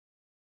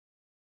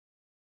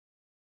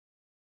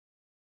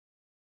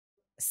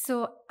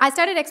So I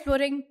started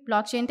exploring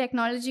blockchain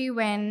technology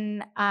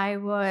when I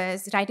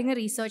was writing a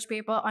research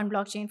paper on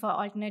blockchain for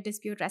alternate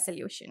dispute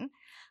resolution.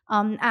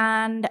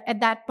 And at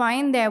that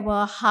point, there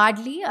were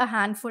hardly a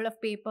handful of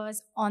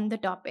papers on the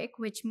topic,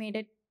 which made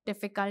it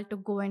difficult to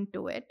go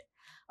into it.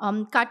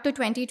 Cut to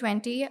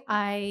 2020,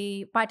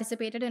 I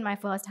participated in my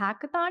first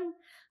hackathon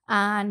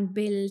and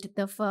built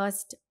the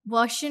first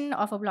version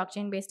of a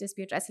blockchain based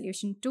dispute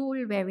resolution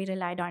tool where we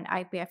relied on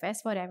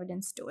IPFS for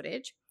evidence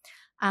storage.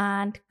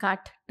 And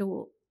cut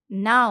to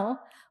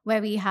now,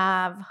 where we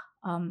have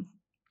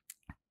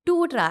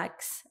two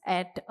tracks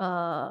at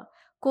a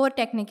core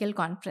technical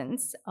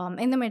conference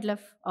in the middle of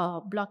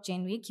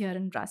blockchain week here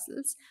in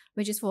Brussels,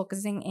 which is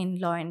focusing in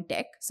law and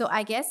tech. So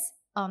I guess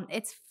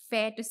it's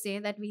fair to say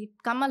that we've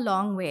come a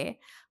long way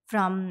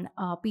from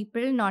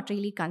people not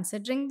really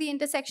considering the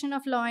intersection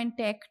of law and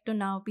tech to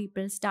now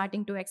people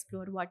starting to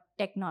explore what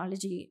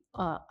technology,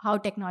 how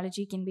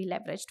technology can be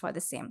leveraged for the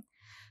same.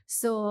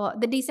 So,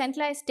 the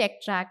decentralized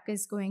tech track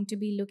is going to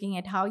be looking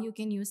at how you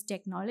can use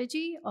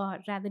technology, or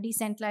rather,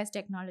 decentralized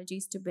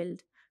technologies to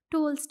build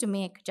tools to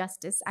make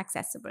justice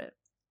accessible.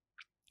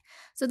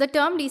 So, the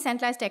term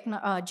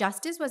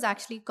justice was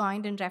actually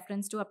coined in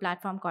reference to a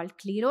platform called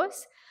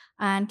Kleros.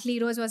 And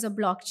Kleros was a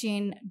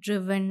blockchain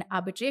driven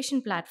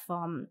arbitration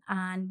platform.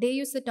 And they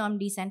used the term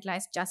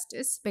decentralized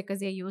justice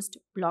because they used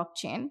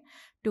blockchain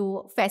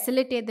to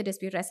facilitate the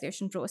dispute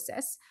resolution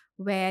process,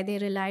 where they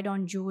relied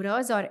on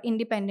jurors or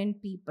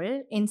independent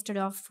people instead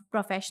of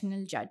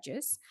professional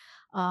judges.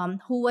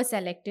 Who were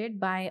selected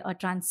by a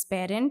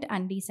transparent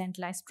and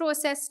decentralized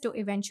process to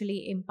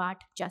eventually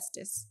impart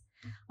justice.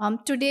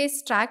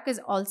 Today's track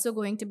is also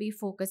going to be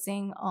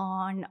focusing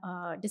on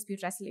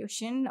dispute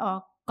resolution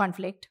or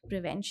conflict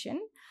prevention.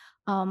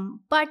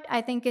 But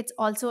I think it's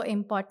also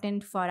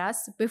important for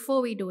us,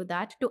 before we do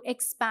that, to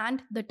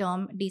expand the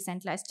term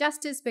decentralized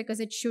justice because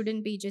it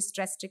shouldn't be just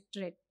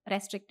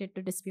restricted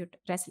to dispute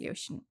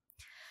resolution.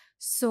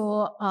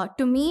 So,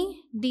 to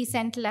me, the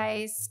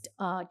decentralized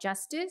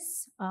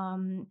justice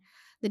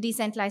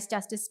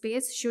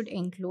space should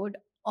include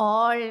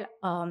all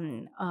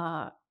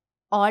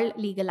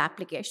legal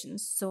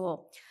applications.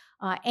 So,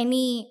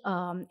 any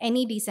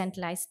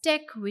decentralized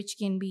tech which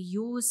can be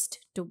used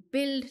to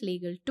build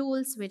legal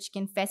tools which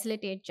can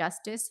facilitate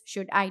justice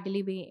should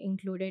ideally be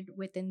included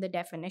within the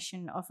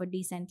definition of a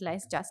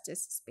decentralized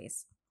justice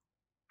space.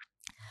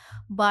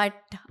 But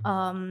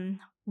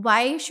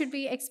why should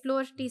we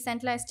explore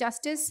decentralized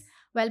justice?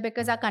 Well,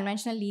 because our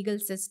conventional legal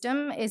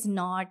system is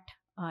not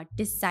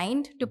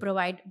designed to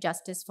provide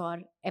justice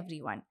for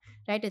everyone,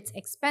 right? It's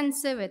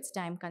expensive, it's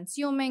time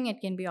consuming, it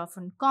can be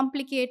often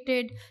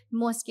complicated. In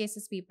most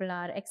cases, people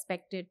are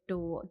expected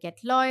to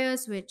get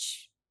lawyers,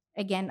 which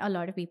again, a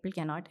lot of people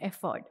cannot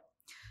afford.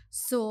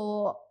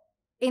 So,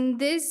 in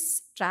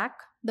this track,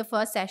 the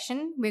first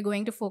session, we're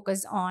going to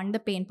focus on the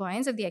pain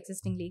points of the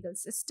existing legal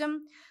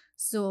system.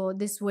 So,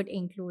 this would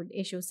include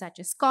issues such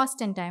as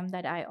cost and time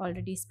that I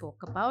already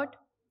spoke about.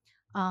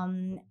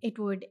 It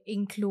would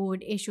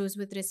include issues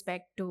with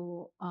respect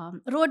to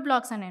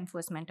roadblocks on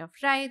enforcement of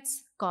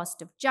rights,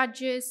 cost of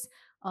judges,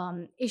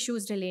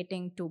 issues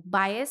relating to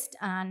biased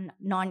and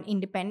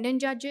non-independent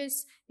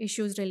judges,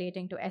 issues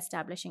relating to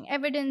establishing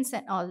evidence,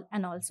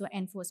 and also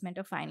enforcement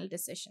of final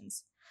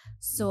decisions.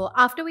 So,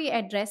 after we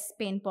address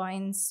pain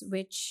points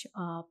which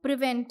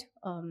prevent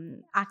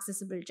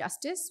accessible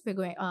justice, we're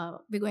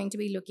going to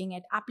be looking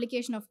at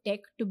application of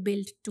tech to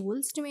build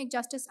tools to make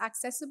justice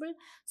accessible.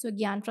 So,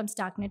 Gyan from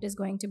Starknet is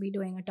going to be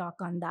doing a talk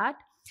on that.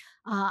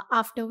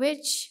 After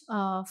which,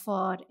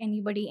 for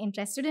anybody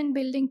interested in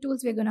building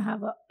tools, we're going to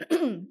have a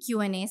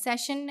Q&A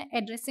session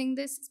addressing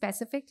this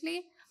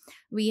specifically.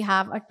 We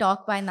have a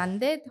talk by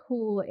Nandit,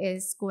 who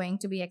is going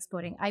to be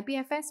exploring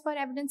IPFS for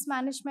evidence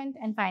management.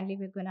 And finally,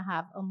 we're going to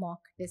have a mock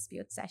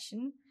dispute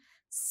session.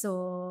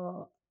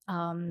 So,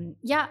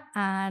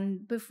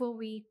 and before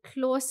we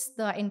close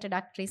the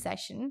introductory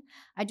session,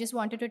 I just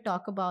wanted to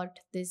talk about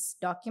this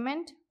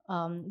document,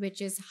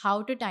 which is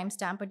how to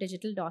timestamp a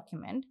digital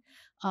document,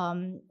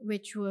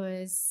 which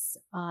was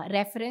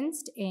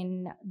referenced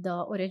in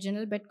the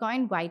original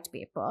Bitcoin white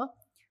paper,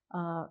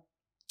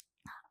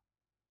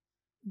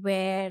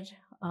 where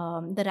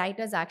the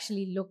writers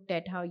actually looked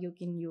at how you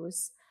can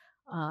use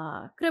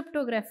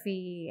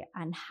cryptography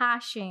and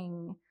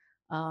hashing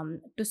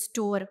to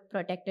store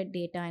protected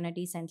data in a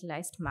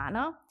decentralized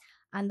manner.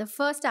 And the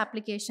first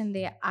application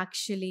they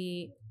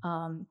actually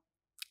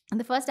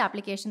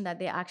that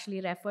they actually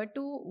referred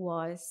to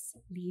was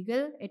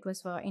legal. It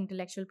was for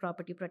intellectual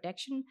property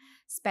protection,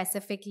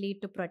 specifically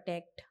to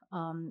protect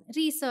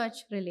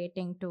research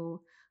relating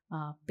to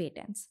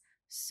patents.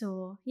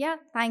 So, yeah,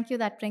 thank you.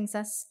 That brings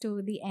us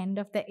to the end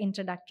of the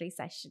introductory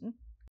session.